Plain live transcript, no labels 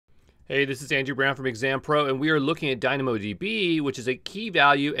Hey, this is Andrew Brown from Exam Pro, and we are looking at DynamoDB, which is a key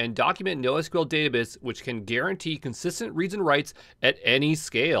value and document NoSQL database which can guarantee consistent reads and writes at any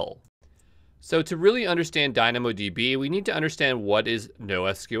scale. So to really understand DynamoDB, we need to understand what is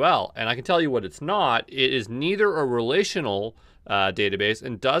NoSQL. And I can tell you what it's not. It is neither a relational database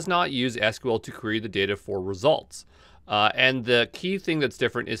and does not use SQL to query the data for results. And the key thing that's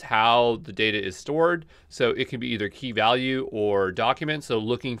different is how the data is stored. So it can be either key value or document. So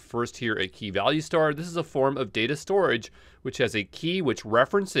looking first here at key value store, this is a form of data storage which has a key which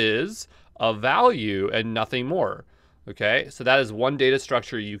references a value and nothing more. Okay, so that is one data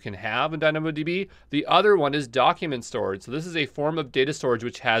structure you can have in DynamoDB. The other one is document storage. So this is a form of data storage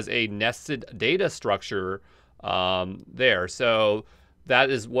which has a nested data structure there. So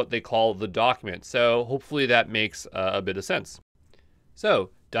that is what they call the document. So hopefully that makes a bit of sense. So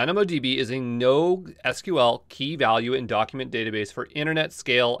DynamoDB is a NoSQL key value and document database for internet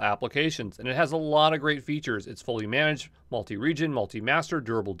scale applications. And it has a lot of great features. It's fully managed, multi-region, multi-master,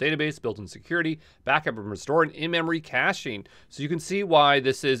 durable database, built-in security, backup and restore, and in-memory caching. So you can see why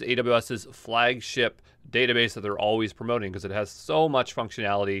this is AWS's flagship database that they're always promoting, because it has so much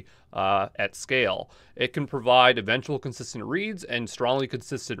functionality at scale. It can provide eventual consistent reads and strongly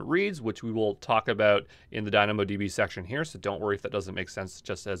consistent reads, which we will talk about in the DynamoDB section here, so don't worry if that doesn't make sense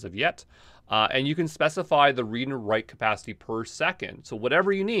just as of yet. And you can specify the read and write capacity per second. So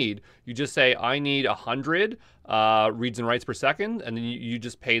whatever you need, you just say, I need 100 reads and writes per second, and then you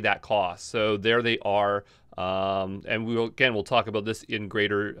just pay that cost. So there they are. And we'll talk about this in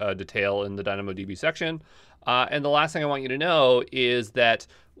greater detail in the DynamoDB section. And the last thing I want you to know is that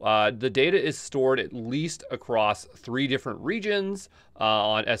the data is stored at least across 3 different regions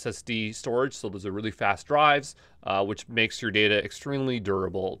on SSD storage. So those are really fast drives, which makes your data extremely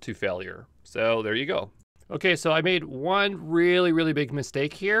durable to failure. So there you go. Okay, so I made one really big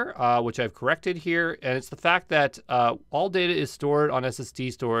mistake here, which I've corrected here, and it's the fact that all data is stored on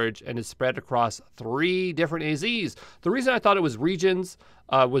SSD storage and is spread across 3 different AZs. The reason I thought it was regions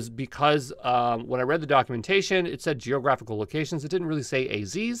was because when I read the documentation, it said geographical locations. It didn't really say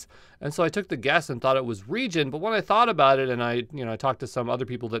AZs, and so I took the guess and thought it was region. But when I thought about it, and I talked to some other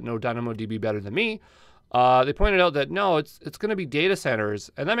people that know DynamoDB better than me, they pointed out that no, it's going to be data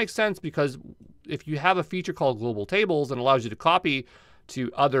centers, and that makes sense because if you have a feature called global tables and allows you to copy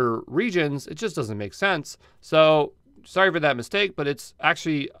to other regions, it just doesn't make sense. So sorry for that mistake, but it's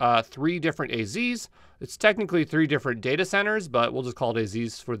actually 3 different AZs. It's technically 3 different data centers, but we'll just call it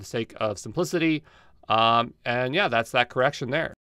AZs for the sake of simplicity. And yeah, that's that correction there.